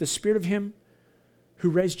again, if the Spirit of him who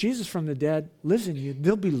raised Jesus from the dead lives in you,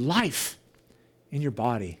 there'll be life in your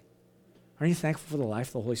body. Aren't you thankful for the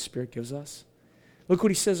life the Holy Spirit gives us? Look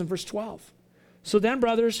what he says in verse 12. So then,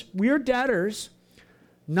 brothers, we are debtors,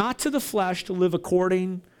 not to the flesh, to live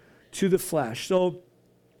according to the flesh. So,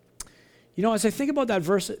 you know, as I think about that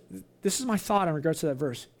verse, this is my thought in regards to that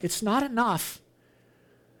verse. It's not enough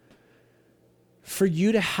for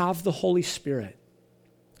you to have the Holy Spirit.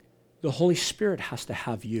 The Holy Spirit has to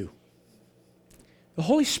have you. The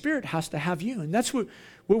Holy Spirit has to have you. And that's what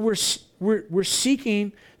we're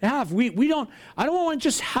seeking to have. I don't want to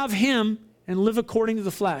just have him and live according to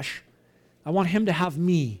the flesh. I want him to have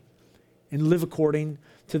me and live according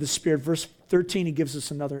to the Spirit. Verse 13, he gives us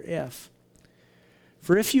another if.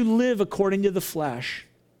 For if you live according to the flesh,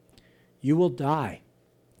 you will die.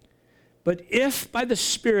 But if by the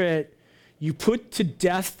Spirit you put to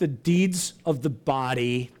death the deeds of the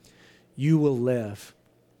body, you will live.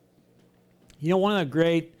 You know, one of the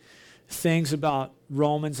great things about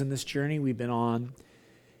Romans and this journey we've been on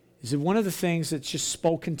is that one of the things that's just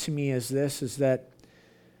spoken to me is this, is that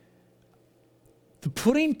the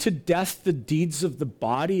putting to death the deeds of the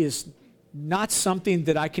body is not something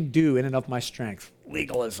that I can do in and of my strength.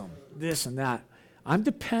 Legalism, this and that. I'm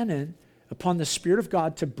dependent upon the Spirit of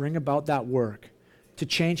God to bring about that work, to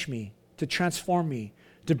change me, to transform me,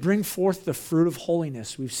 to bring forth the fruit of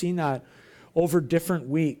holiness. We've seen that over different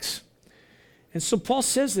weeks. And so Paul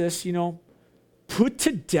says this, put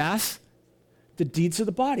to death the deeds of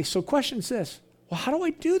the body. So the question is this, well, how do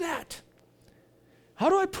I do that? How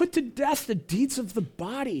do I put to death the deeds of the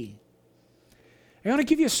body? I want to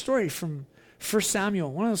give you a story from 1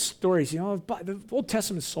 Samuel, one of those stories. The Old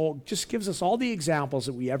Testament soul just gives us all the examples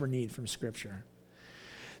that we ever need from Scripture.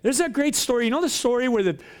 There's that great story. The story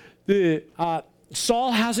where the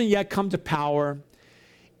Saul hasn't yet come to power,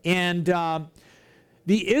 and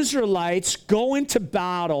the Israelites go into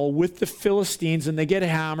battle with the Philistines, and they get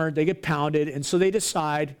hammered, they get pounded, and so they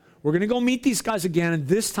decide, we're going to go meet these guys again, and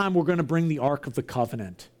this time we're going to bring the Ark of the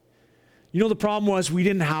Covenant. The problem was we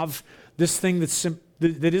didn't have this thing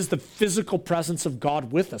that is the physical presence of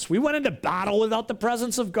God with us. We went into battle without the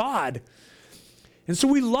presence of God. And so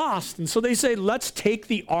we lost. And so they say, let's take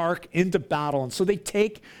the ark into battle. And so they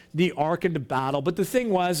take the ark into battle. But the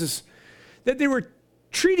thing is that they were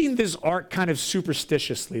treating this ark kind of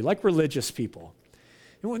superstitiously, like religious people.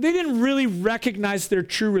 And they didn't really recognize their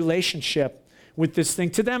true relationship with this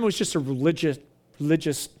thing. To them, it was just a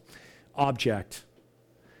religious object.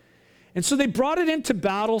 And so they brought it into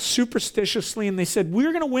battle superstitiously, and they said,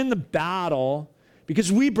 we're going to win the battle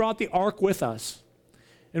because we brought the ark with us.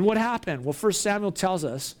 And what happened? Well, 1 Samuel tells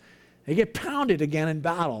us they get pounded again in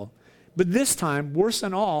battle. But this time, worse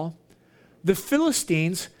than all, the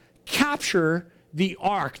Philistines capture the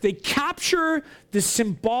ark. They capture the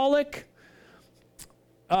symbolic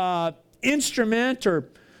instrument or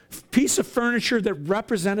piece of furniture that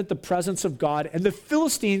represented the presence of God. And the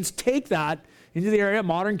Philistines take that into the area of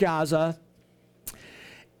modern Gaza.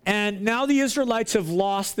 And now the Israelites have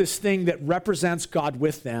lost this thing that represents God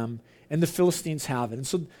with them, and the Philistines have it. And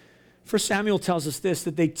so 1 Samuel tells us this,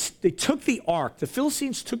 that they took the ark. The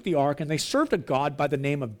Philistines took the ark, and they served a god by the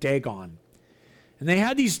name of Dagon. And they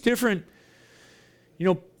had these different,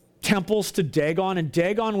 temples to Dagon, and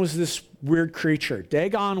Dagon was this weird creature.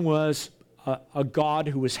 Dagon was a god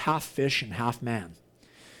who was half fish and half man.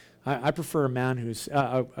 I prefer a man who's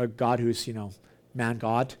a god who's, man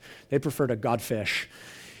god. They preferred a godfish.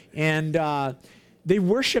 And they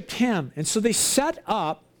worshiped him. And so they set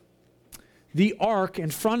up the ark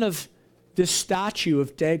in front of this statue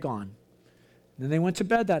of Dagon. And then they went to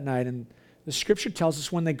bed that night. And the scripture tells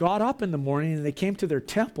us when they got up in the morning and they came to their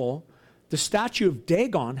temple, the statue of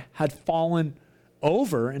Dagon had fallen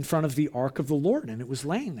over in front of the ark of the Lord, and it was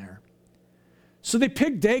laying there. So they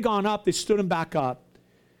picked Dagon up. They stood him back up.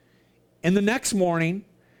 And the next morning,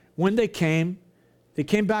 when they came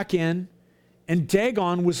back in, and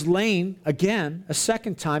Dagon was laying again, a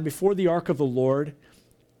second time, before the ark of the Lord,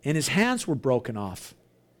 and his hands were broken off.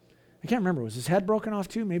 I can't remember. Was his head broken off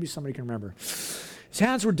too? Maybe somebody can remember. His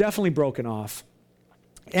hands were definitely broken off.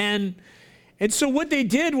 And so what they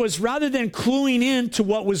did was, rather than cluing in to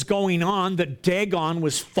what was going on, that Dagon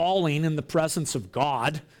was falling in the presence of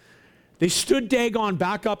God, they stood Dagon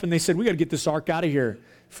back up and they said, we got to get this ark out of here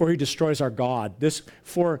before he destroys our God. This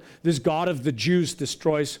God of the Jews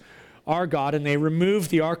destroys our God. And they removed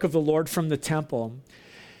the ark of the Lord from the temple.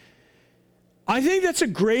 I think that's a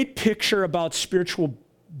great picture about spiritual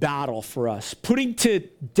battle for us, putting to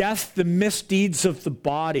death the misdeeds of the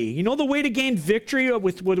body. The way to gain victory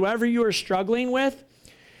with whatever you are struggling with,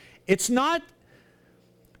 it's not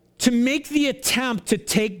to make the attempt to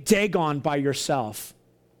take Dagon by yourself.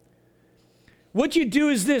 What you do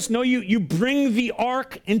is this. No, you bring the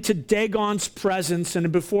ark into Dagon's presence, and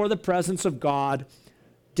before the presence of God,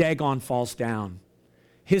 Dagon falls down.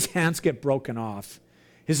 His hands get broken off.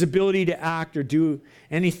 His ability to act or do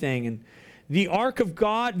anything. And the ark of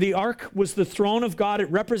God, the ark was the throne of God. It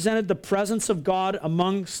represented the presence of God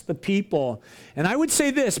amongst the people. And I would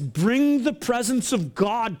say this, bring the presence of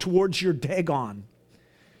God towards your Dagon.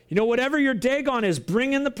 Whatever your Dagon is,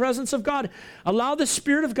 bring in the presence of God. Allow the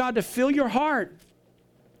Spirit of God to fill your heart.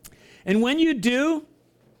 And when you do,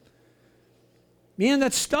 man,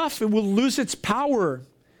 that stuff, it will lose its power.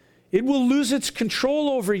 It will lose its control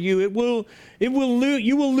over you. You will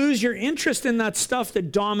lose your interest in that stuff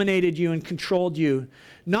that dominated you and controlled you.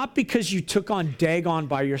 Not because you took on Dagon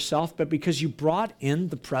by yourself, but because you brought in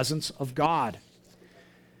the presence of God.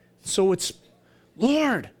 So it's,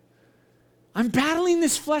 Lord, I'm battling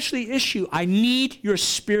this fleshly issue. I need your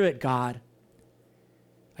Spirit, God.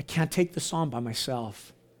 I can't take this on by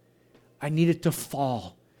myself. I need it to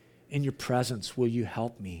fall in your presence. Will you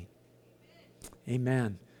help me?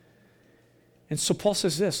 Amen. And so Paul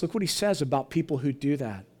says this. Look what he says about people who do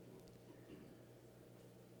that.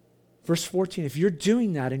 Verse 14, if you're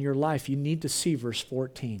doing that in your life, you need to see verse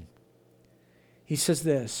 14. He says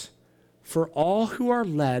this, for all who are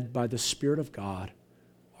led by the Spirit of God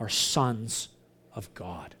are sons of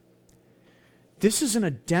God. This is an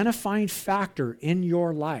identifying factor in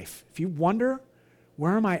your life. If you wonder,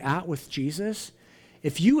 where am I at with Jesus?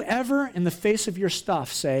 If you ever, in the face of your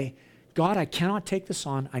stuff, say, God, I cannot take this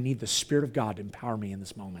on. I need the Spirit of God to empower me in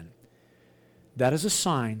this moment. That is a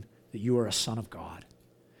sign that you are a son of God.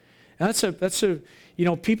 And that's a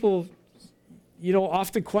people,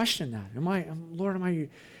 often question that. Lord, am I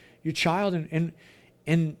your child?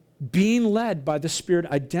 And being led by the Spirit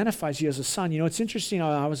identifies you as a son. It's interesting.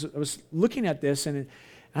 I was looking at this and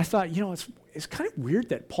I thought, it's kind of weird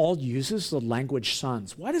that Paul uses the language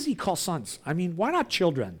sons. Why does he call sons? I mean, why not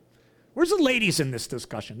children? Where's the ladies in this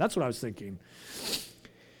discussion? That's what I was thinking.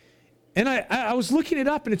 And I was looking it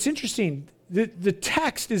up, and it's interesting. The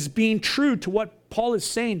text is being true to what Paul is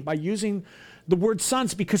saying by using the word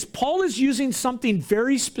sons, because Paul is using something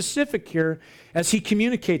very specific here as he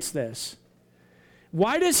communicates this.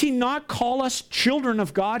 Why does he not call us children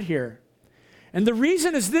of God here? And the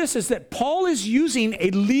reason is this, is that Paul is using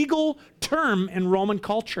a legal term in Roman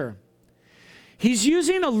culture. He's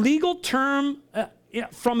using a legal term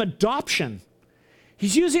from adoption.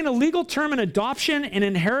 He's using a legal term in adoption and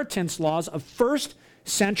inheritance laws of first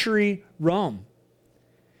century Rome.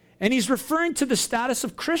 And he's referring to the status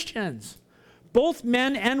of Christians, both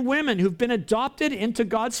men and women who've been adopted into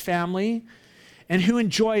God's family and who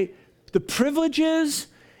enjoy the privileges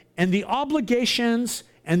and the obligations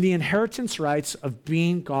and the inheritance rights of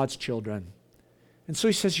being God's children. And so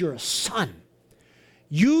he says, you're a son.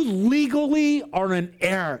 You legally are an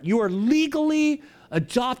heir. You are legally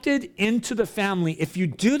adopted into the family. If you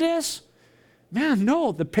do this, man,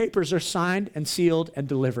 no, the papers are signed and sealed and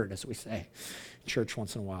delivered, as we say in church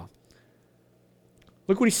once in a while.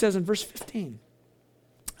 Look what he says in verse 15.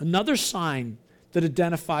 Another sign that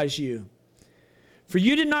identifies you. For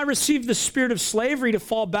you did not receive the spirit of slavery to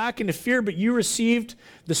fall back into fear, but you received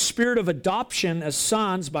the spirit of adoption as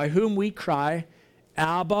sons, by whom we cry,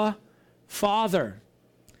 Abba, Father.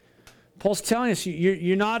 Paul's telling us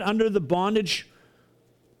you're not under the bondage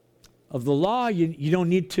of the law. You don't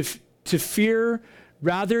need to fear.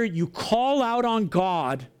 Rather, you call out on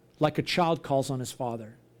God like a child calls on his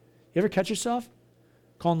father. You ever catch yourself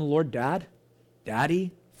calling the Lord Dad,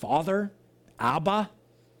 Daddy, Father, Abba?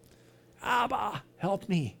 Abba, help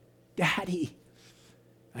me. Daddy,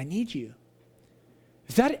 I need you.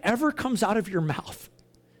 If that ever comes out of your mouth,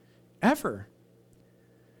 ever,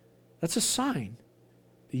 that's a sign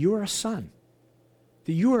that you are a son,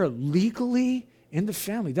 that you are legally in the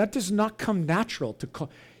family. That does not come natural to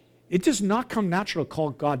call. It does not come natural to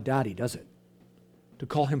call God Daddy, does it? To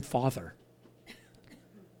call him Father.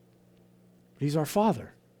 He's our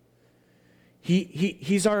Father.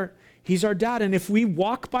 He's our dad. And if we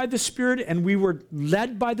walk by the Spirit and we were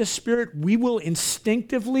led by the Spirit, we will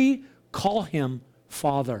instinctively call him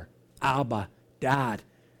Father, Abba, Dad,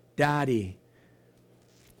 Daddy.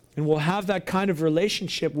 And we'll have that kind of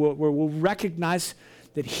relationship where we'll recognize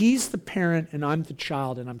that he's the parent and I'm the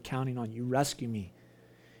child and I'm counting on you. Rescue me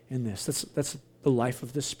in this. That's the life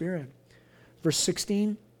of the Spirit. Verse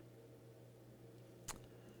 16.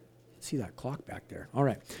 See that clock back there. All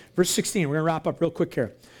right. Verse 16. We're going to wrap up real quick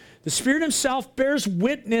here. The Spirit himself bears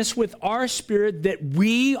witness with our spirit that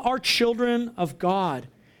we are children of God.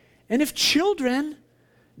 And if children,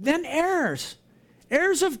 then heirs.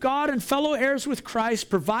 Heirs of God and fellow heirs with Christ,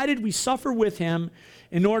 provided we suffer with him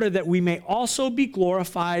in order that we may also be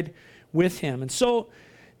glorified with him. And so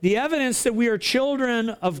the evidence that we are children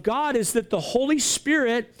of God is that the Holy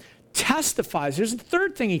Spirit testifies. Here's the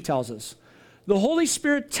third thing he tells us. The Holy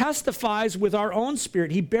Spirit testifies with our own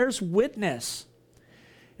spirit. He bears witness.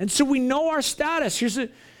 And so we know our status. Here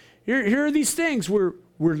are these things. We're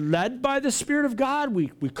led by the Spirit of God.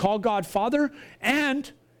 We call God Father,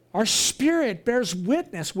 and our spirit bears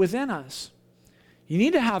witness within us. You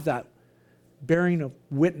need to have that bearing of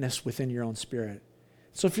witness within your own spirit.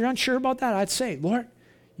 So if you're unsure about that, I'd say, Lord,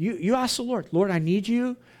 you ask the Lord, Lord, I need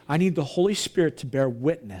you. I need the Holy Spirit to bear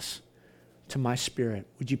witness to my spirit.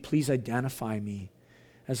 Would you please identify me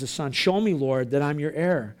as a son? Show me, Lord, that I'm your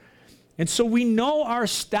heir. And so we know our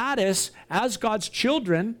status as God's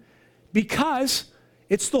children because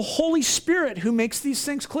it's the Holy Spirit who makes these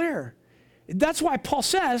things clear. That's why Paul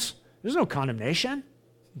says, there's no condemnation.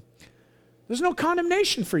 There's no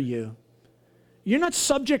condemnation for you. You're not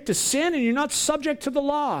subject to sin and you're not subject to the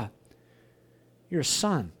law. You're a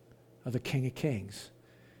son of the King of Kings.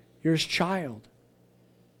 You're his child.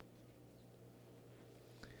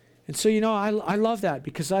 And so, I love that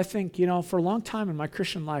because I think, for a long time in my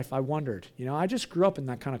Christian life, I wondered, I just grew up in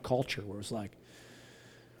that kind of culture where it was like,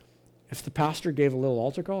 if the pastor gave a little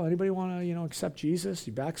altar call, anybody want to, accept Jesus?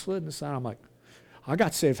 You backslid and this and that. I'm like, I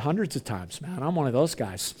got saved hundreds of times, man. I'm one of those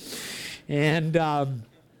guys. And,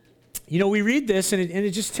 we read this and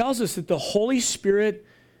it just tells us that the Holy Spirit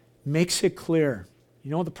makes it clear.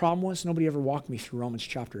 You know what the problem was? Nobody ever walked me through Romans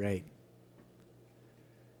chapter 8.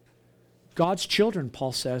 God's children,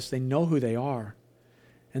 Paul says, they know who they are.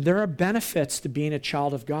 And there are benefits to being a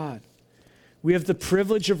child of God. We have the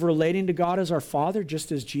privilege of relating to God as our Father,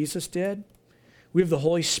 just as Jesus did. We have the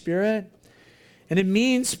Holy Spirit. And it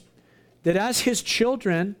means that as His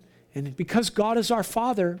children, and because God is our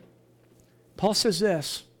Father, Paul says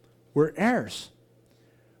this, we're heirs.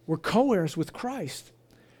 We're co-heirs with Christ.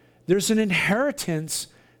 There's an inheritance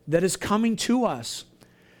that is coming to us.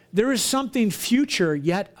 There is something future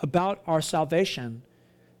yet about our salvation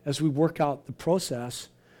as we work out the process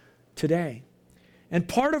today. And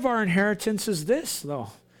part of our inheritance is this, though.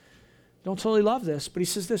 Don't totally love this, but he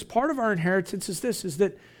says this. Part of our inheritance is this, is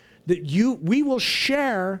that we will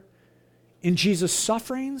share in Jesus'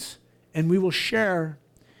 sufferings and we will share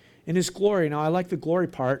in His glory. Now, I like the glory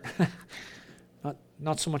part,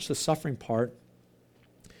 not so much the suffering part.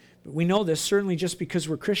 But we know this, certainly just because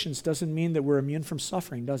we're Christians doesn't mean that we're immune from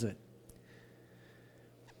suffering, does it?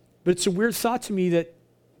 But it's a weird thought to me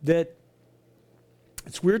that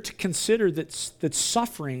it's weird to consider that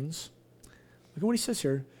sufferings, look at what he says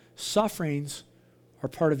here, sufferings are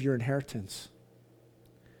part of your inheritance.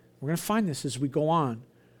 We're going to find this as we go on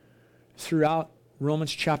throughout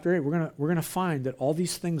Romans chapter 8. We're going to find that all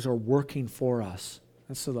these things are working for us.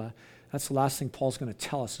 That's the last thing Paul's going to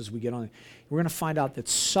tell us as we get on. We're going to find out that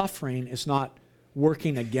suffering is not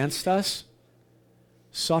working against us.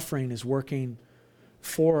 Suffering is working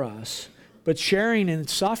for us. But sharing in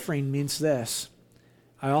suffering means this.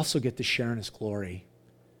 I also get to share in His glory.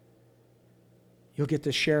 You'll get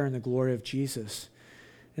to share in the glory of Jesus.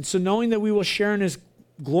 And so knowing that we will share in His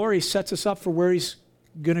glory sets us up for where He's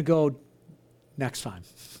going to go next time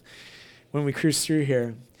when we cruise through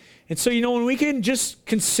here. And so, when we can just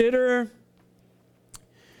consider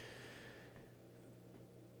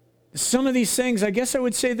some of these things, I guess I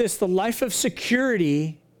would say this, the life of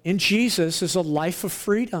security in Jesus is a life of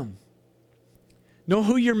freedom. Know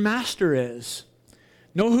who your master is.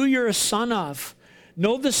 Know who you're a son of.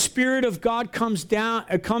 Know the Spirit of God comes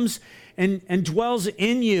and dwells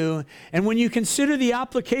in you. And when you consider the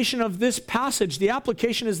application of this passage, the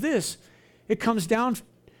application is this. It comes down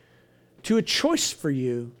to a choice for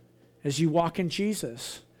you as you walk in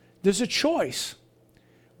Jesus. There's a choice.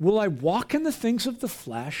 Will I walk in the things of the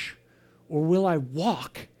flesh, or will I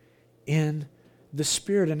walk in the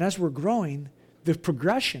Spirit? And as we're growing, the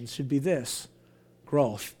progression should be this: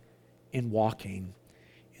 growth in walking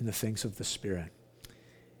in the things of the Spirit.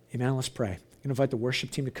 Amen. Let's pray. I'm going to invite the worship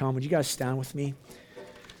team to come. Would you guys stand with me?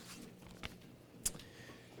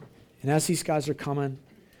 And as these guys are coming,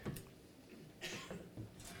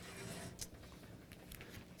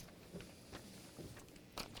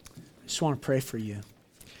 I just want to pray for you.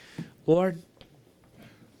 Lord,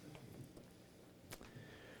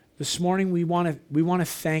 this morning we want to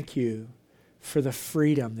thank you for the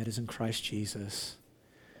freedom that is in Christ Jesus.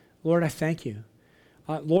 Lord, I thank you.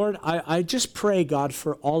 Lord, I just pray, God,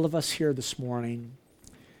 for all of us here this morning,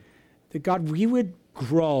 that, God, we would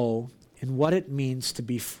grow in what it means to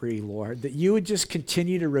be free, Lord, that you would just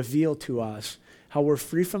continue to reveal to us how we're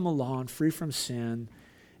free from the law and free from sin,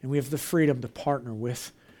 and we have the freedom to partner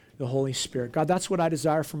with the Holy Spirit. God, that's what I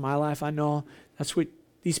desire for my life. I know that's what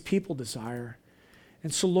these people desire.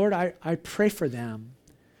 And so, Lord, I pray for them.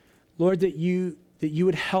 Lord, that you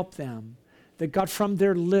would help them, that, God, from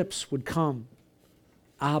their lips would come,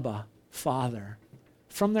 Abba, Father.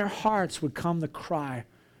 From their hearts would come the cry,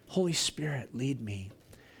 Holy Spirit, lead me.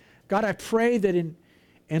 God, I pray that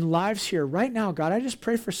in lives here right now, God, I just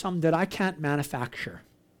pray for some that I can't manufacture.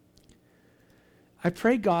 I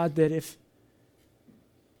pray, God, that if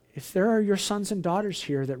there are your sons and daughters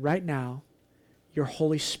here, that right now your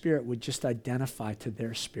Holy Spirit would just identify to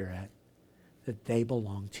their spirit that they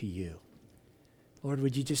belong to you. Lord,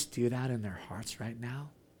 would you just do that in their hearts right now?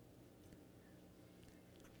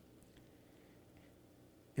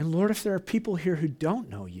 And Lord, if there are people here who don't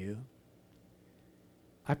know you,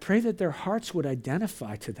 I pray that their hearts would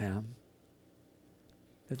identify to them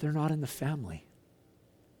that they're not in the family.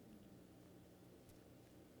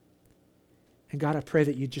 And God, I pray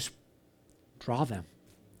that you'd just draw them,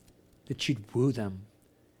 that you'd woo them,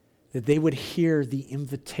 that they would hear the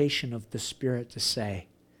invitation of the Spirit to say,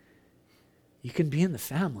 you can be in the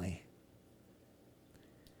family.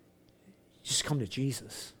 just come to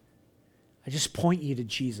Jesus. I just point you to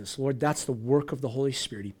Jesus. Lord, that's the work of the Holy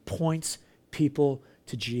Spirit. He points people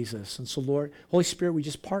to Jesus. And so, Lord, Holy Spirit, we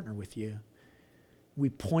just partner with you. We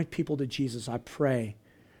point people to Jesus. I pray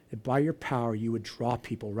that by your power, you would draw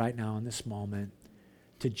people right now in this moment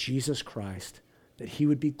to Jesus Christ, that he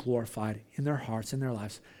would be glorified in their hearts, in their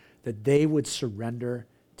lives, that they would surrender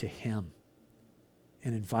to him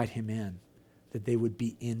and invite him in, that they would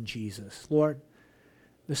be in Jesus. Lord,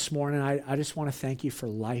 this morning, I just want to thank you for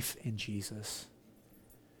life in Jesus.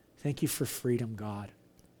 Thank you for freedom, God.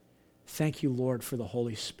 Thank you, Lord, for the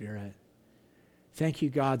Holy Spirit. Thank you,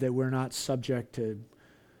 God, that we're not subject to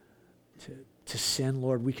sin,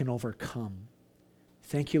 Lord. We can overcome.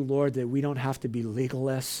 Thank you, Lord, that we don't have to be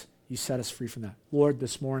legalists. You set us free from that. Lord,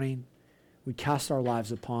 this morning, we cast our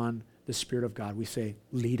lives upon the Spirit of God. We say,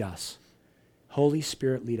 lead us. Holy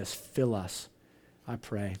Spirit, lead us. Fill us. I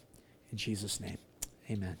pray in Jesus' name.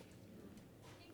 Amen.